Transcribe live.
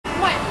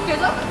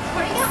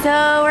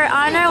So we're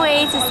on our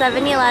way to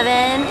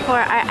 7-Eleven for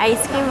our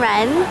ice cream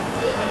run.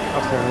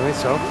 Apparently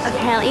so.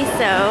 Apparently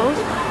so.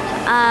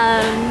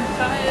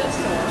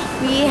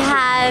 We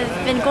have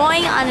been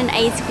going on an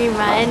ice cream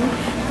run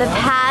the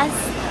past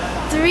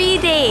 3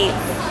 days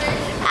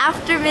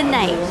after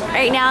midnight.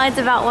 Right now it's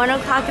about 1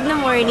 o'clock in the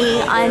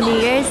morning on New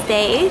Year's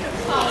Day.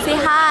 Say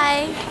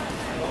hi.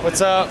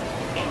 What's up?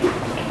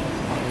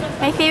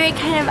 My favorite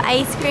kind of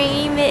ice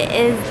cream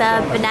is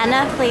the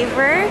banana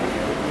flavor.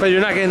 But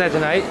you're not getting that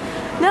tonight?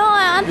 No,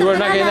 I want the banana. You are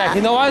not getting that.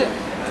 You know what?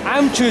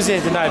 I'm choosing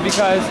it tonight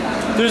because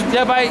there's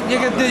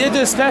you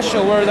do a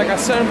special where like a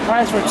certain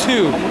price for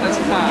 2.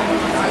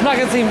 I'm not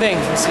getting the same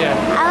things this year.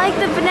 I like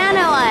the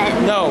banana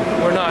one. No,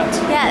 we're not.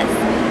 Yes.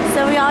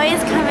 So we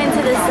always come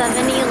into the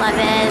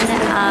 7-Eleven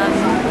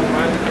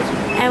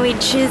and we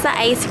choose the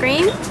ice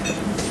cream.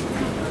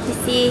 You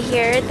see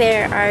here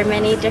there are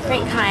many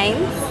different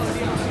kinds.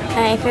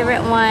 My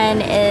favorite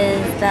one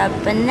is the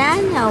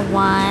banana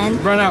one,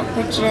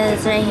 which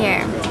is right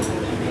here.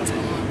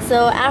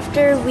 So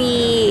after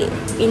we,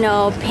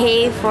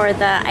 pay for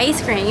the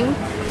ice cream,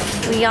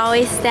 we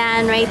always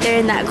stand right there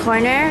in that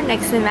corner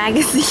next to the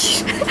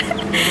magazine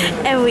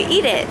and we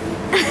eat it.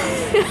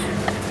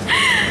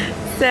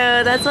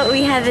 So that's what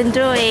we have been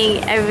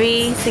doing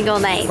every single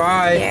night.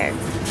 Bye. Here.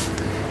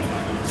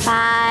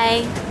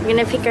 Bye. We're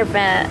gonna pick our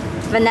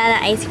banana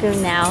ice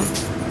cream now.